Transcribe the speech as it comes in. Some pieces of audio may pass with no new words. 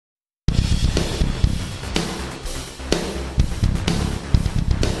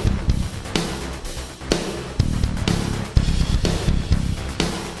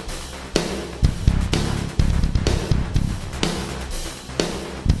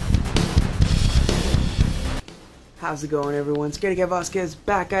How's it going, everyone? ScaredieCat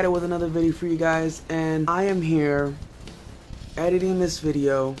back at it with another video for you guys, and I am here editing this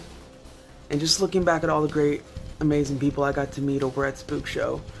video and just looking back at all the great, amazing people I got to meet over at Spook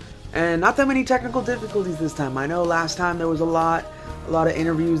Show. And not that many technical difficulties this time. I know last time there was a lot of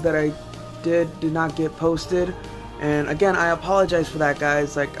interviews that I did not get posted, and again, I apologize for that,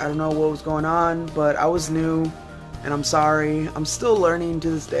 guys. Like, I don't know what was going on, but I was new. And I'm sorry. I'm still learning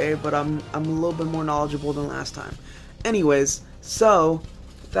to this day, but I'm a little bit more knowledgeable than last time. Anyways, so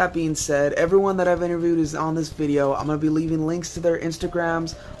with that being said, everyone that I've interviewed is on this video. I'm gonna be leaving links to their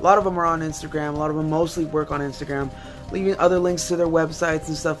Instagrams. A lot of them are on Instagram. A lot of them mostly work on Instagram. Leaving other links to their websites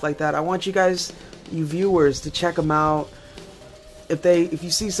and stuff like that. I want you guys, you viewers, to check them out. If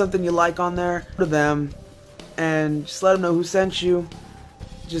you see something you like on there, go to them and just let them know who sent you,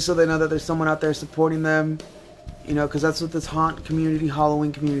 just so they know that there's someone out there supporting them. You know, because that's what this haunt community,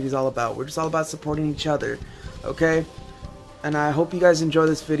 Halloween community is all about. We're just all about supporting each other, okay? And I hope you guys enjoy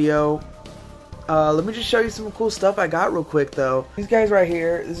this video. Let me just show you some cool stuff I got real quick, though. These guys right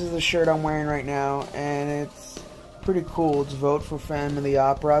here, this is the shirt I'm wearing right now, and it's pretty cool. It's Vote for Phantom of the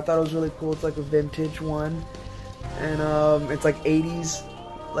Opera. I thought it was really cool. It's like a vintage one, and it's like 80s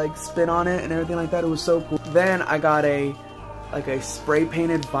like spin on it and everything like that. It was so cool. Then I got a spray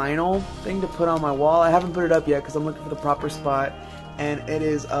painted vinyl thing to put on my wall. I haven't put it up yet because I'm looking for the proper spot, and it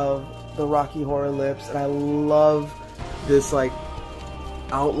is of the Rocky Horror Lips, and I love this like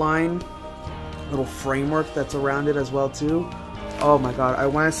outline little framework that's around it as well too. Oh my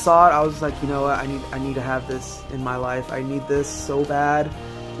god, when I saw it, I was like, you know what, I need to have this in my life. I need this so bad.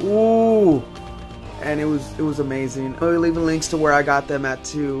 Ooh, and it was amazing. I'll be leaving links to where I got them at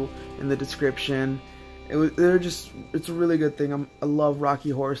too in the description. It's a really good thing. I love Rocky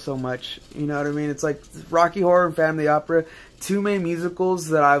Horror so much. You know what I mean? It's like Rocky Horror and Phantom of the Opera, two main musicals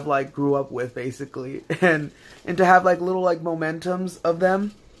that I've like grew up with basically, and to have like little like momentums of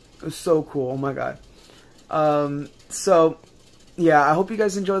them, it was so cool. Oh my god. So yeah, I hope you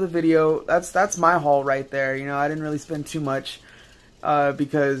guys enjoy the video. That's my haul right there. You know, I didn't really spend too much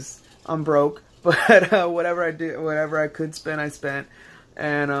because I'm broke, but whatever I could spend, I spent,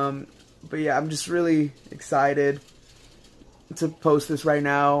 and but yeah, I'm just really excited to post this right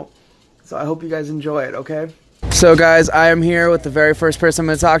now. So I hope you guys enjoy it, okay? So guys, I am here with the very first person I'm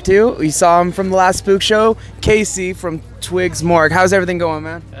going to talk to. We saw him from the last Spook Show, Casey from Twigz Morgue. How's everything going,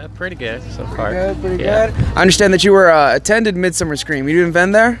 man? Pretty good so far. Pretty good. I understand that you were attended Midsummer Scream. You didn't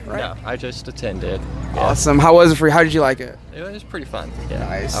been there? Right? No, I just attended. Yeah. Awesome. How was it for you? How did you like it? It was pretty fun. Yeah.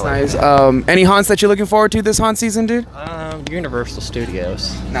 Nice. Any haunts that you're looking forward to this haunt season, dude? Universal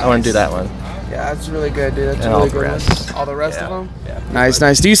Studios. Nice. I want to do that one. Yeah, that's really good, dude. That's and really all the good. rest. All the rest of them? Yeah.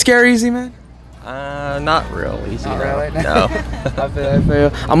 Nice. Do you scare easy, man? Not real easy. Not really? No. I feel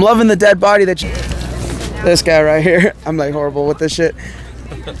you. I'm loving the dead body that you... This guy right here. I'm like horrible with this shit.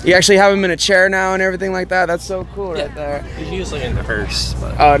 You actually have him in a chair now and everything like that. That's so cool right there. He's usually in the hearse.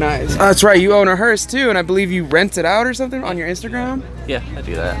 But oh, nice. Oh, that's right. You own a hearse too, and I believe you rent it out or something on your Instagram. Yeah, I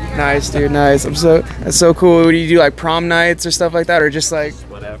do that. Nice, dude. Nice. That's so cool. Do you do like prom nights or stuff like that, or just like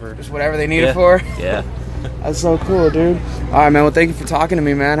whatever? Just whatever they need it for. Yeah. That's so cool, dude. All right, man. Well, thank you for talking to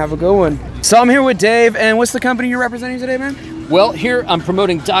me, man. Have a good one. So I'm here with Dave, and what's the company you're representing today, man? Well, here I'm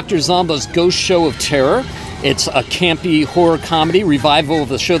promoting Dr. Zomba's Ghost Show of Terror. It's a campy horror comedy revival of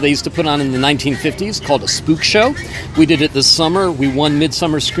the show they used to put on in the 1950s called a Spook Show. We did it this summer. We won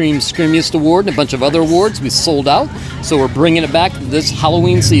Midsummer Scream's Screamiest Award and a bunch of other awards. We sold out, so we're bringing it back this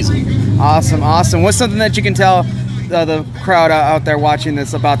Halloween season. Awesome. What's something that you can tell the crowd out there watching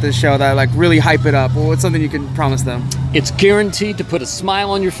this about this show that like really hype it up? Well, what's something you can promise them? It's guaranteed to put a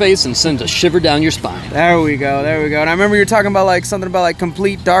smile on your face and send a shiver down your spine. There we go. And I remember you were talking about like something about like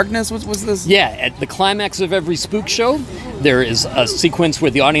complete darkness. What's this? Yeah, at the climax of every Spook Show, there is a sequence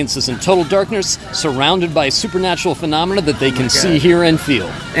where the audience is in total darkness, surrounded by supernatural phenomena that they can see, hear, and feel.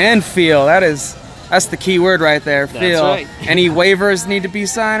 That's the key word right there, feel. That's right. Any waivers need to be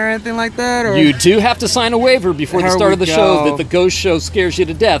signed or anything like that? Or? You do have to sign a waiver before the start of the show that the ghost show scares you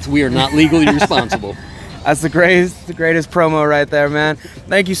to death. We are not legally responsible. That's the greatest promo right there, man.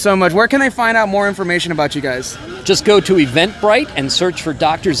 Thank you so much. Where can they find out more information about you guys? Just go to Eventbrite and search for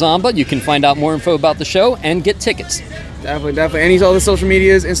Dr. Zomba. You can find out more info about the show and get tickets. Definitely. And all the social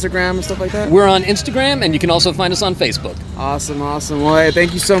medias, Instagram and stuff like that? We're on Instagram, and you can also find us on Facebook. Awesome. Well, hey,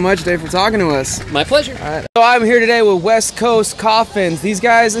 thank you so much, Dave, for talking to us. My pleasure. All right. So I'm here today with West Coast Coffins. These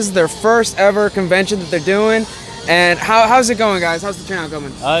guys, this is their first ever convention that they're doing. And how's it going, guys? How's the turnout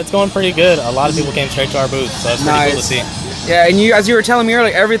going? It's going pretty good. A lot of people came straight to our booth, so it's pretty cool to see. Yeah, and as you were telling me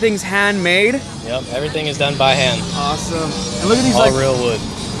earlier, everything's handmade? Yep, everything is done by hand. Awesome. And look at these, all real wood.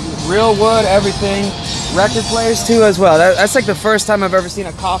 Real wood, everything. record players too as well. That's like the first time I've ever seen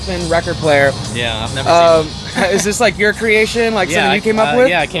a Coffin record player. Yeah, I've never seen it. Is this like your creation, like something you came up with?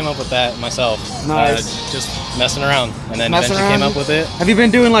 Yeah, I came up with that myself. Nice. Just messing around, and then Messing eventually came around? up with it. Have you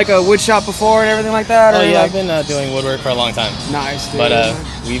been doing like a wood shop before and everything like that? Oh or yeah, like... I've been doing woodwork for a long time. Nice, dude. But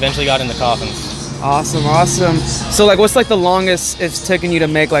we eventually got into coffins. Awesome, awesome. So like, what's like the longest it's taken you to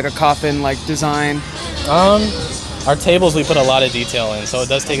make like a coffin like design? Our tables, we put a lot of detail in, so it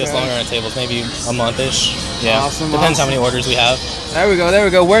does take us longer on tables, maybe a month-ish. Yeah, Awesome, depends how many orders we have. There we go, there we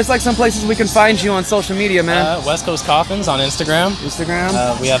go. Where's like some places we can find you on social media, man? West Coast Coffins on Instagram.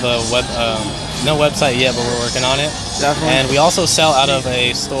 Instagram? We have a no website yet, but we're working on it. Definitely. And we also sell out of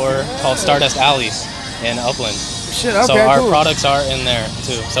a store called Stardust Alley in Upland. Shit, okay, So our cool. products are in there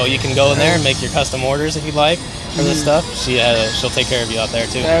too. So you can go in there and make your custom orders if you'd like for this stuff. She'll take care of you out there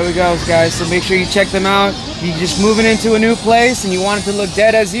too. There we go, guys. So make sure you check them out. You're just moving into a new place and you want it to look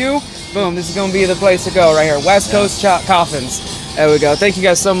dead as you. Boom, this is going to be the place to go right here. West Coast Coffins. There we go. Thank you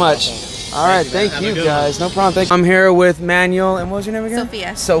guys so much. All right, thank you guys. No problem. Thank you. I'm here with Manuel, and what was your name again?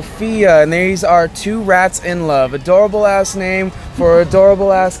 Sophia. Sophia, and these are two rats in love. Adorable ass name for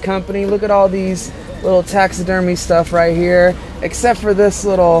adorable ass company. Look at all these little taxidermy stuff right here, except for this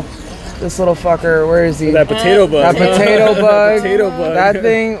little fucker. Where is he? That potato bug. That potato bug. Potato bug. That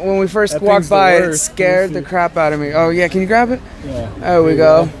thing, when we first That walked thing's the by, it worst. scared the crap out of me. Oh yeah, can you grab it? Yeah. There we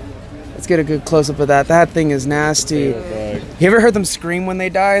go. Let's get a good close up of that. That thing is nasty. You ever heard them scream when they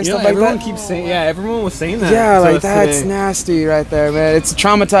die and stuff like everyone that? keeps saying. Yeah, everyone was saying that. Yeah, to like us that's today. nasty right there, man. It's a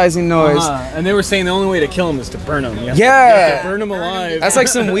traumatizing noise. And they were saying the only way to kill them is to burn them. Yeah. burn them alive. That's like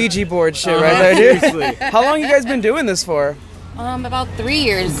some Ouija board shit right there, dude. Seriously. How long you guys been doing this for? About 3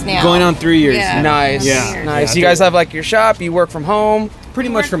 years now. Going on 3 years. Yeah. Nice. Yeah. Nice. Yeah, You guys have like your shop, you work from home. Pretty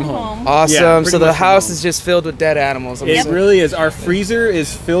much from home. Awesome. Yeah, pretty So the much from house home. is just filled with dead animals. I'm It assuming. really is. Our freezer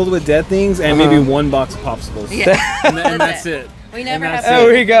is filled with dead things and maybe one box of popsicles. Yeah. and that's it. We never have that's There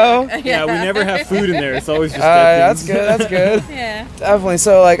food. we go. Yeah, we never have food in there. It's always just dead That's things. good. That's good. Yeah. Definitely.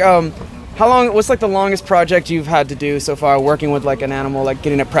 So like, how long? What's like the longest project you've had to do so far, working with like an animal, like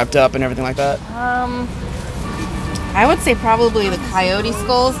getting it prepped up and everything like that? I would say probably the coyote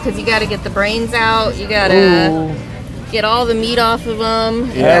skulls, because you got to get the brains out. You got to get all the meat off of them.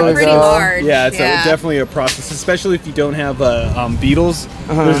 There we They're pretty go. large. Yeah, it's definitely a process, especially if you don't have beetles.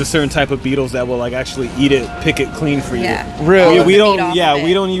 There's a certain type of beetles that will like actually eat it, pick it clean for you. Yeah. Really? All We the don't. meat off Yeah, of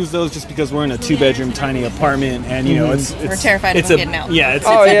we it. don't use those just because we're in a 2-bedroom tiny apartment, and you know it's We're terrified of it's them a, getting out. Yeah, it's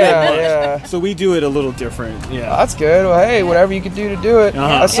Oh it's a bit yeah, much. yeah. So we do it a little different. Yeah. That's good. Well, hey, whatever you could do to do it.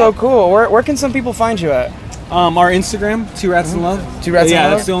 That's so cool. Where can some people find you at? Our Instagram, Two Rats in Love. Two Rats in Yeah,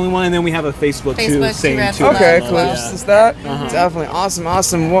 Love? that's the only one, and then we have a Facebook too. Facebook, Two Same Rats Two in Rats Okay, in cool. Love, Just yeah. is that definitely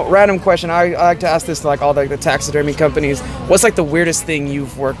awesome. What random question? I like to ask this to like all the taxidermy companies. What's like the weirdest thing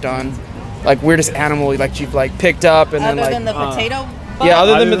you've worked on? Like weirdest animal like you've like picked up and Other then like than the potato bug? yeah,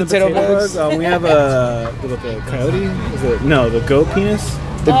 other than Other the than potato bugs. we have a coyote. Is it no the goat penis?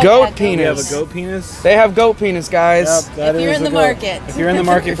 The Oh, goat yeah, penis. We have a goat penis. They have goat penis, guys. Yep, that If you're is in a the goat. market. If you're in the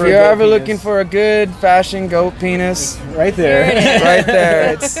market If for you're a goat ever penis, looking for a good fashion goat penis, right there, right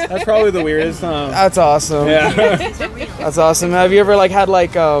there. It's that's probably the weirdest. that's awesome. Yeah. That's awesome. Have you ever like had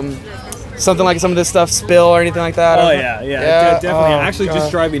like something like some of this stuff spill or anything like that? Oh yeah, definitely. Oh, Actually, God.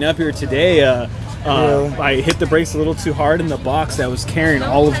 just driving up here today, Really? I hit the brakes a little too hard, and the box that was carrying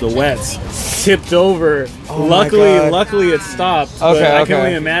all of the wets tipped over. Oh my God. Luckily, it stopped. Okay, but I okay. can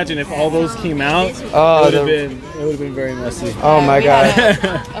only imagine if all those came out, Oh, it would have been very messy. Oh my We God.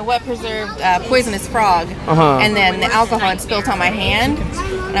 had a wet preserved poisonous frog, and then the alcohol had spilt on my hand,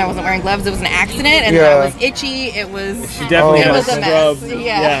 and I wasn't wearing gloves. It was an accident, and Yeah. I was itchy. It was. You definitely It had was to a mess. scrub.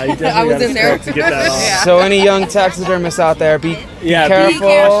 Yeah. you definitely I was had to in there. scrub to get that off. Yeah. So any young taxidermists out there, be Yeah, careful. be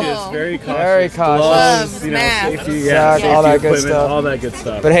cautious, very cautious. Very cautious. Gloves, you know, Masks. safety, Exactly, safety all that good equipment, stuff. all that good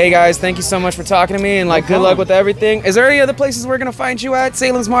stuff. But hey guys, thank you so much for talking to me and like good luck with everything. Is there any other places we're gonna find you at?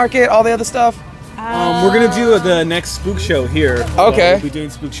 Salem's Market, all the other stuff? We're gonna do the next Spook show here. Okay. We'll be doing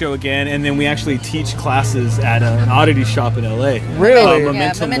Spook show again, and then we actually teach classes at an oddity shop in LA. Really? Yeah,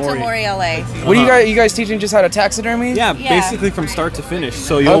 Memento Memento Mori. Mori LA. What do you guys teaching just how to taxidermy? Yeah, Yeah. basically from start to finish.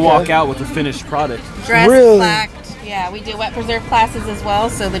 So you'll Okay. walk out with a finished product. Dressed, Really? plaqued. Yeah, we do wet preserve classes as well.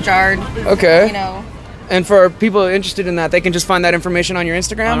 So the jarred. Okay. You know, And for people interested in that, they can just find that information on your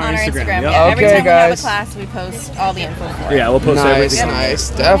Instagram? On on our Instagram, Instagram. yep. Yeah. Every Okay, time we have guys. a class, we post all the info for it. Yeah, we'll post Nice, everything. nice.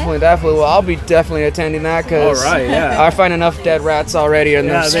 Definitely. Well, I'll be definitely attending that because All right, yeah. I find enough dead rats already in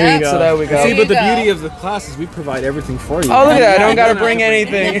the Yeah, streets, there you go. so there we go. See, but the There you go. beauty of the class is we provide everything for you. Oh, look at that. I don't You got to have bring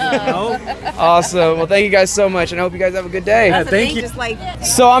anything. No? Awesome. Well, thank you guys so much, and I hope you guys have a good day. Yeah, thank you. Just like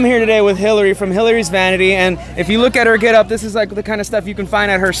So I'm here today with Hillary from Hillary's Vanity, and if you look at her get up, this is like the kind of stuff you can find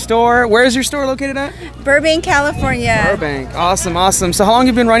at her store. Where is your store located at? Burbank, California. Burbank. Awesome, awesome. So how long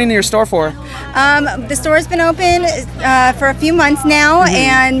have you been running your store for? The store's been open for a few months now,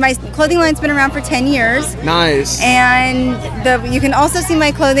 and my clothing line's been around for 10 years. Nice. And you can also see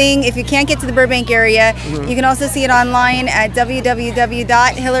my clothing if you can't get to the Burbank area. You can also see it online at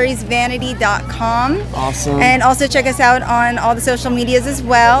www.hillarysvanity.com. Awesome. And also check us out on all the social medias as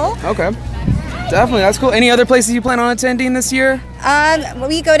well. Okay. Definitely, that's cool. Any other places you plan on attending this year?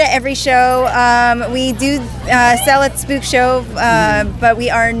 We go to every show. We do sell at Spook Show, but we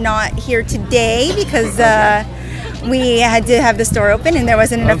are not here today because we had to have the store open and there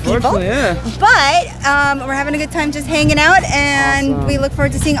wasn't enough people. Yeah. But we're having a good time just hanging out, and we look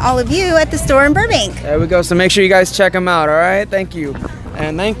forward to seeing all of you at the store in Burbank. There we go. So make sure you guys check them out, all right? Thank you.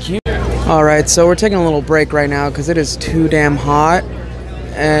 And thank you. All right, so we're taking a little break right now because it is too damn hot.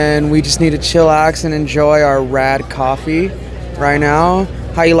 And we just need to chillax and enjoy our rad coffee right now.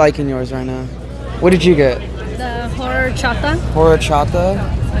 How you liking yours right now? What did you get? The horchata. Horchata?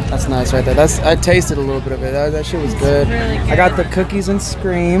 That's nice right there. I tasted a little bit of it. That shit was good. Really good. I got the cookies and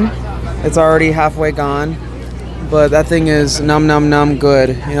scream. It's already halfway gone. But that thing is num num num good.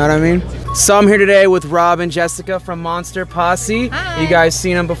 You know what I mean? So I'm here today with Rob and Jessica from Monster Posse. Hi. You guys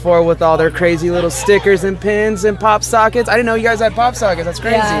seen them before with all their crazy little stickers and pins and pop sockets. I didn't know you guys had pop sockets. That's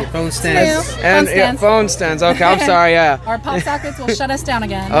crazy. Yeah. Phone stands. And Phone stands. phone stands. Okay, I'm sorry. Yeah. Our pop sockets will shut us down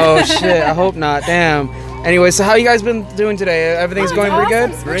again. Oh shit. I hope not. Damn. Anyway, so how you guys been doing today? Everything's going pretty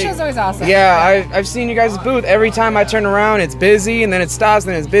good? Spook Show's always awesome. Yeah, I've seen you guys' booth. Every time I turn around, it's busy, and then it stops,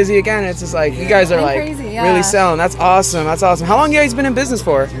 and it's busy again. It's just like, you guys are like crazy, yeah. really selling. That's awesome. That's awesome. How long you guys been in business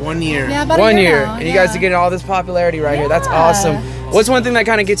for? 1 year. Yeah, about 1 a year year. now, And you guys are getting all this popularity right here. That's awesome. What's one thing that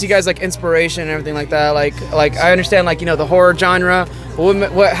kind of gets you guys like inspiration and everything like that? Like I understand like, you know, the horror genre.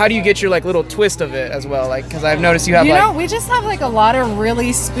 What how do you get your like little twist of it as well? Like, because I've noticed you have we just have like a lot of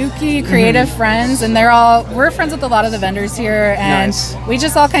really spooky, creative friends, and we're friends with a lot of the vendors here, and we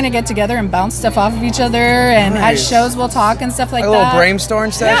just all kind of get together and bounce stuff off of each other, and at shows we'll talk and stuff like that. A little brainstorm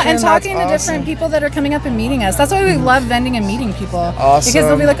session. Yeah, and talking That's to different people that are coming up and meeting us. That's why we love vending and meeting people. Awesome. Because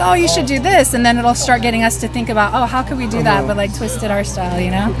they'll be like, oh, you should do this, and then it'll start getting us to think about, oh, how could we do that, but like twist it our style,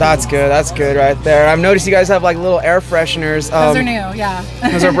 you know? That's good. That's good right there. I've noticed you guys have like little air fresheners. Those are new, yeah.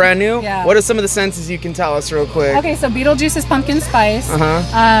 Those are brand new? Yeah. What are some of the senses you can tell us real quick? Okay, so Beetlejuice is pumpkin spice.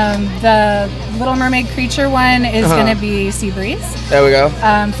 The Little Mermaid creature one is going to be sea breeze. There we go.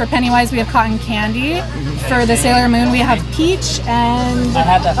 For Pennywise, we have cotton candy. For the Sailor Moon, we have peach, and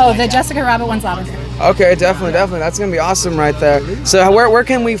the Jessica Rabbit one's lavender. Okay, definitely. That's gonna be awesome right there. So where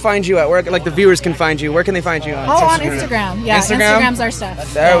can we find you at? Where like the viewers can find you? Where can they find you on? On Instagram. Yeah, Instagram's our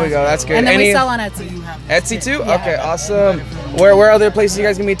stuff. There we go. That's good. And then we sell on Etsy. Etsy too? Yeah. Okay, awesome. Where other places you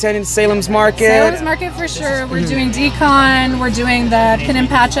guys gonna be attending? Salem's Market? Salem's Market for sure. We're doing Decon. We're doing the Pin and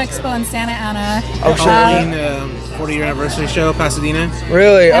Patch Expo in Santa Ana. Oh, Halloween 40-year anniversary show, Pasadena.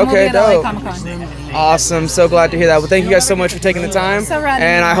 Really? And okay, we'll be at dope. LA Comic-Con. Awesome. So glad to hear that. Well, thank you guys so much for taking the time. So rad.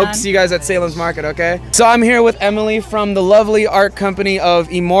 And I hope to see you guys at Salem's Market, okay? So I'm here with Emily from the lovely art company of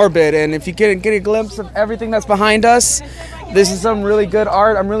Emorbid. And if you can get a glimpse of everything that's behind us, this is some really good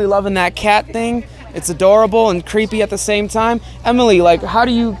art. I'm really loving that cat thing. It's adorable and creepy at the same time. Emily, like, how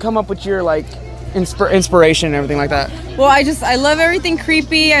do you come up with your, like, inspiration and everything like that? Well, I love everything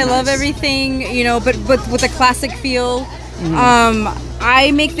creepy. I love everything, you know, but with a classic feel.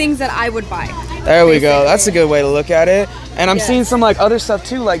 I make things that I would buy. There we go. That's a good way to look at it. And I'm seeing some like other stuff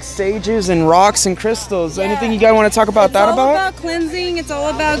too, like sages and rocks and crystals. Yeah. Anything you guys want to talk about It's all about cleansing. It's all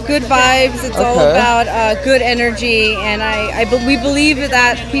about good vibes. It's all about good energy. And we believe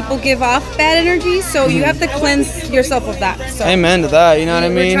that people give off bad energy, so you have to cleanse yourself of that. So amen to that. You know what I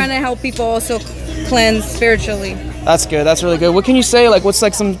mean? We're trying to help people also cleanse spiritually. That's good. That's really good. What can you say? Like, what's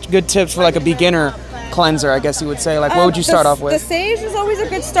like some good tips for like a beginner cleanser, I guess you would say? Like, what would you start off with? The sage is always a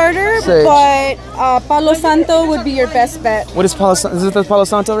good starter, but Palo Santo would be your best bet. What is Palo Santo? Is it the Palo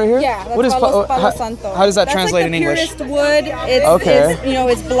Santo right here? Yeah, that's what is Palo Santo. How does that translate in English? It's like the purest wood.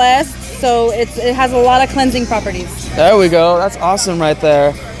 It's blessed, so it has a lot of cleansing properties. There we go. That's awesome right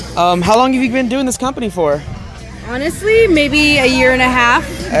there. How long have you been doing this company for? Honestly, maybe a year and a half.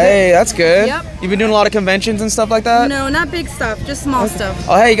 Hey, that's good. Yep. You've been doing a lot of conventions and stuff like that? No, not big stuff, just small stuff.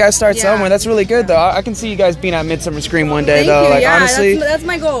 Oh, hey, you guys start somewhere. That's really good, though. I can see you guys being at Midsummer Scream one day, though. Like, honestly, that's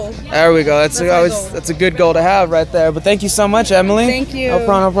my goal. There we go. That's a good goal to have right there. But thank you so much, Emily. Thank you. No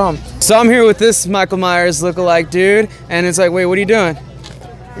problem. So I'm here with this Michael Myers lookalike dude, and it's like, wait, what are you doing?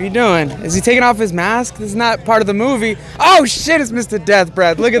 What are you doing? Is he taking off his mask? This is not part of the movie. Oh shit, it's Mr.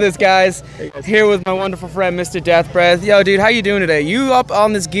 Deathbreath. Look at this, guys. Here with my wonderful friend, Mr. Deathbreath. Yo, dude, how you doing today? You up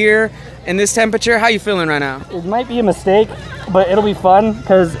on this gear? in this temperature? How you feeling right now? It might be a mistake, but it'll be fun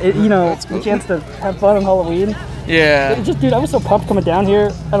because you know, it's a chance to have fun on Halloween. Yeah. Just, dude, I was so pumped coming down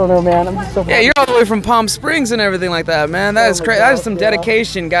here. I don't know, man. I'm just so pumped. Yeah, you're all the way from Palm Springs and everything like that, man. That is crazy. That is some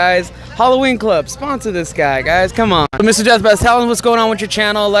dedication, guys. Halloween Club, sponsor this guy, guys. Come on. So, Mr. Deathbreath, tell us what's going on with your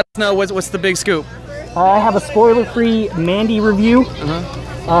channel. Let us know what's the big scoop. I have a spoiler-free Mandy review.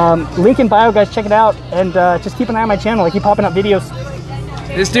 Link in bio, guys. Check it out, and just keep an eye on my channel. I keep popping up videos.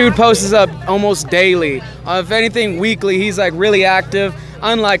 This dude posts up almost daily. If anything, weekly. He's like really active,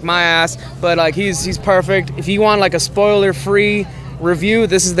 unlike my ass, but like he's perfect. If you want like a spoiler-free review,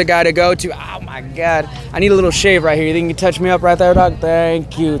 this is the guy to go to. Oh my God, I need a little shave right here. You think you can touch me up right there, dog?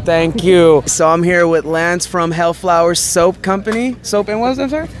 Thank you, thank you. So I'm here with Lance from HellFlower Soap Company. Soap and what was that,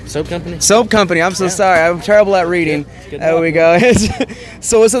 sorry? Soap Company. Soap Company. I'm so sorry. I'm terrible at reading. There we go.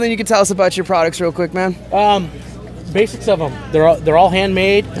 So what's something you can tell us about your products real quick, man? Basics of them. They're all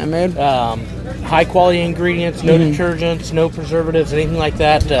handmade. Handmade. High quality ingredients, no detergents, no preservatives, anything like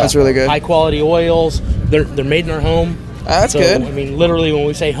that. That's really good. High quality oils. They're made in our home. That's good. I mean, literally, when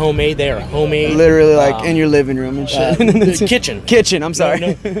we say homemade, they are homemade. Literally, like in your living room and shit. The kitchen. Kitchen. I'm sorry.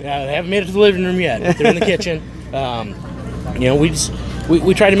 No, they haven't made it to the living room yet. But they're in the kitchen. You know,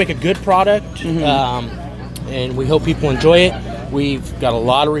 we try to make a good product, and we hope people enjoy it. We've got a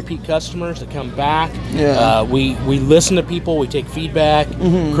lot of repeat customers that come back. Yeah. We listen to people. We take feedback,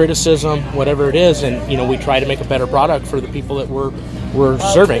 criticism, whatever it is, and you know, we try to make a better product for the people that we're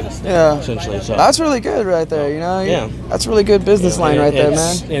serving. Yeah. Essentially. So that's really good right there. You know. Yeah. That's really good business line right there,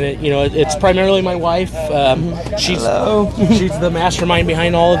 man. And it's primarily my wife. She's the mastermind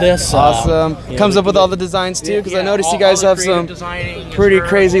behind all of this. Awesome. Comes up with all the designs too, because I noticed you guys have some pretty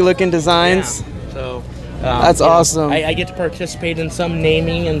crazy looking designs. Yeah. So. That's awesome. I get to participate in some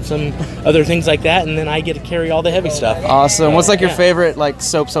naming and some other things like that, and then I get to carry all the heavy stuff. Awesome. What's like your favorite like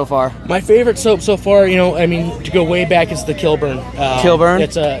soap so far? My favorite soap so far, you know, I mean, to go way back, is the Kilburn. Kilburn.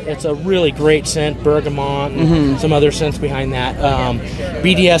 It's a really great scent, bergamot, and some other scents behind that.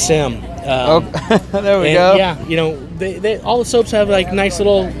 BDSM. There we go. Yeah, you know, they all the soaps have like nice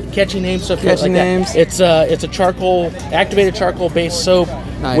little catchy names. Stuff catchy like names. That. It's a activated charcoal based soap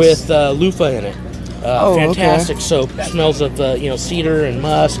with loofah in it. Fantastic soap. Smells of cedar and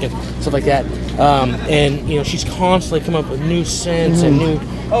musk and stuff like that. And you know, she's constantly come up with new scents and new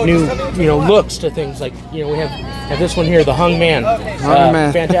looks to things. Like, you know, we have this one here, the Hung Man.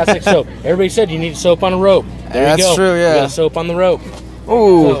 Fantastic soap. Everybody said you need soap on a rope. There you go. That's true. Yeah. You got soap on the rope.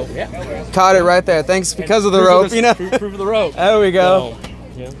 Ooh. So, yeah. Caught it right there. Thanks because of the rope. You know. Proof of the rope. There we go. So,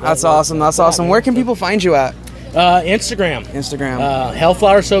 yeah, that's awesome. That's awesome. Where can people find you at? Instagram.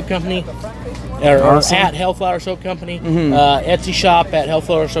 HellFlower Soap Company. Or at HellFlower Soap Company, Etsy shop at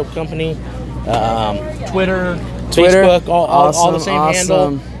HellFlower Soap Company, Twitter, Facebook, all the same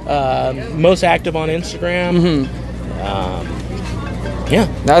handle. Most active on Instagram. Yeah,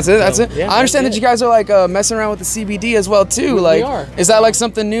 that's it. Yeah, I understand that you guys are like messing around with the CBD as well too. We are. Is that like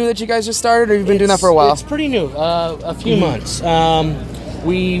something new that you guys just started, or you've been doing that for a while? It's pretty new, a few months.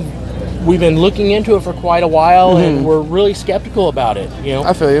 We've been looking into it for quite a while, and we're really skeptical about it. You know,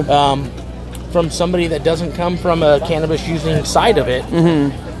 I feel you. From somebody that doesn't come from a cannabis using side of it,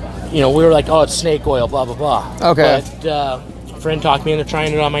 you know, we were like, oh, it's snake oil, blah blah blah. Okay. But a friend talked me into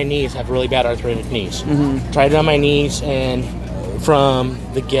trying it on my knees. I have really bad arthritic knees. Tried it on my knees, and from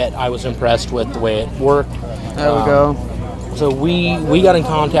the get, I was impressed with the way it worked. There we go. So we got in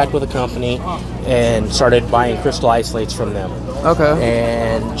contact with a company and started buying crystal isolates from them. Okay.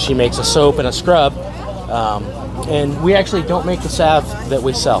 And she makes a soap and a scrub. And we actually don't make the salve that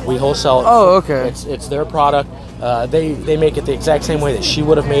we sell. We wholesale it. Oh, okay. It's their product. They make it the exact same way that she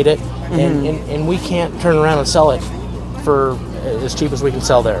would have made it, and we can't turn around and sell it for as cheap as we can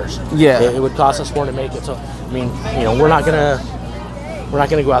sell theirs. Yeah. It would cost us more to make it. So I mean, you know, we're not gonna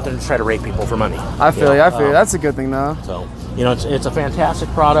go out there and try to rake people for money. I feel you. I feel you. That's a good thing, though. So you know, it's a fantastic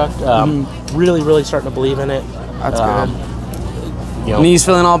product. Really starting to believe in it. That's good. You know, knees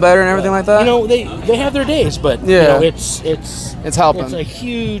feeling all better and everything like that? You know, they have their days, but you know, it's helping. It's a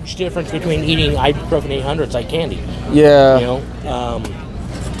huge difference between eating ibuprofen 800s like candy. Yeah. You know,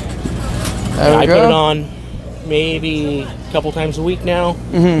 I put it on maybe a couple times a week now.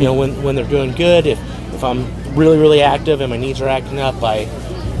 You know, when they're doing good. If I'm really active and my knees are acting up, I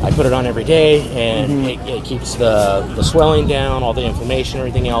put it on every day, and it keeps the swelling down, all the inflammation,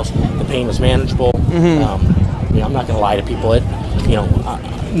 everything else. The pain is manageable. You know, I'm not going to lie to people.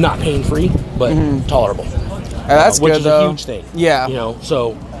 Not pain-free, but tolerable. That's which good, is though. a huge thing. Yeah. You know,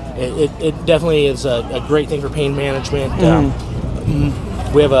 so it definitely is a great thing for pain management.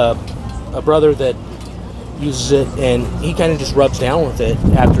 We have a brother that uses it, and he kind of just rubs down with it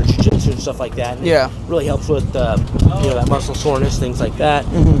after jiu-jitsu and stuff like that. And yeah, it really helps with that muscle soreness, things like that.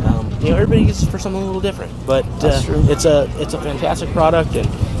 Everybody uses it for something a little different, but it's a fantastic product, and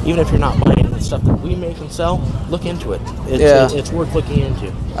even if you're not buying the stuff that we make and sell, look into it. It's worth looking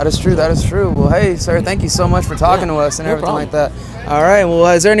into. That is true. That is true. Well, hey, sir, thank you so much for talking to us and everything like that. All right. Well,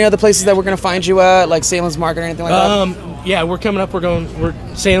 is there any other places that we're gonna find you at, like Salem's Market or anything like that? Yeah, we're coming up. We're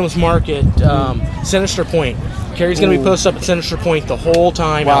Salem's Market, Sinister Point. Carrie's going to be posted up at Sinister Point the whole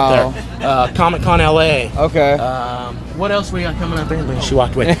time out there. Comic-Con LA. Okay. What else we got coming up there? She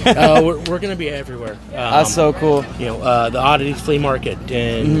walked away. We're going to be everywhere. That's so cool. The Oddities Flea Market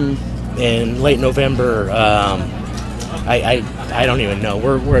in late November. I don't even know.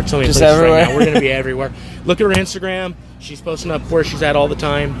 We're at so many places everywhere. Right now. We're going to be everywhere. Look at her Instagram. She's posting up where she's at all the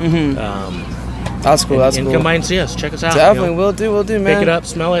time. That's cool. That's cool. And come by and see us. Check us out. Definitely, we'll do, man. Pick it up,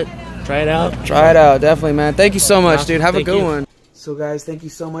 smell it, try it out. Try it out, definitely, man. Thank you so much, dude. Have a good one. So, guys, thank you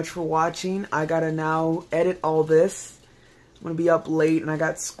so much for watching. I gotta now edit all this. I'm gonna be up late, and I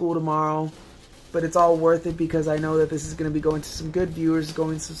got school tomorrow. But it's all worth it because I know that this is gonna be going to some good viewers,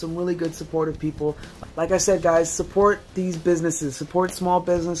 going to some really good supportive people. Like I said, guys, support these businesses, support small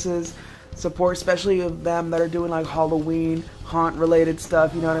businesses. Support especially of them that are doing like Halloween, haunt related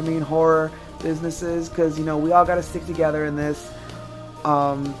stuff, you know what I mean, horror businesses, because we all got to stick together in this.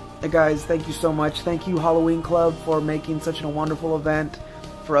 Guys, thank you so much. Thank you, Halloween Club, for making such a wonderful event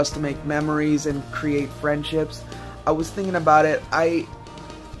for us to make memories and create friendships. I was thinking about it. I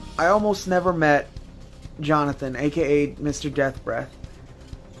almost never met Jonathan, aka Mr. Deathbreath.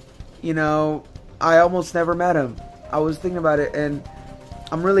 I almost never met him. I was thinking about it, and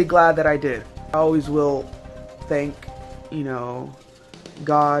I'm really glad that I did. I always will thank,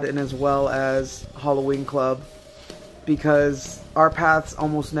 God and as well as Halloween Club, because our paths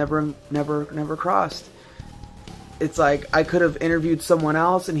almost never crossed. It's like I could have interviewed someone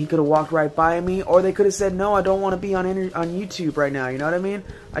else and he could have walked right by me, or they could have said, no, I don't want to be on YouTube right now, you know what I mean?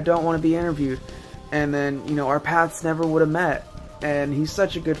 I don't want to be interviewed. And then, our paths never would have met. And he's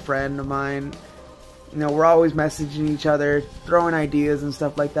such a good friend of mine. We're always messaging each other, throwing ideas and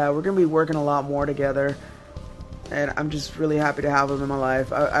stuff like that. We're going to be working a lot more together. And I'm just really happy to have him in my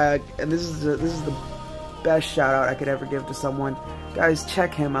life. And this is the best shout out I could ever give to someone. Guys,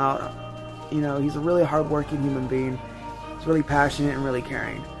 check him out. He's a really hardworking human being. He's really passionate and really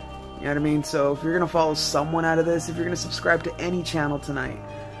caring. You know what I mean? So if you're going to follow someone out of this, if you're going to subscribe to any channel tonight,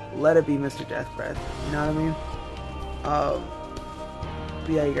 let it be Mr. Deathbreath. You know what I mean?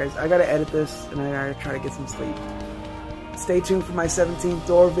 But yeah, you guys, I gotta edit this and I gotta try to get some sleep. Stay tuned for my 17th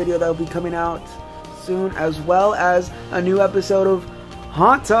door video that will be coming out soon, as well as a new episode of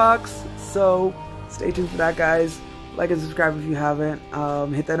Haunt Talks. So stay tuned for that, guys. Like and subscribe if you haven't.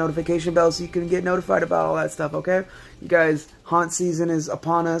 Hit that notification bell so you can get notified about all that stuff, okay? You guys, haunt season is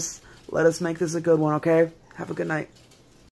upon us. Let us make this a good one, okay? Have a good night.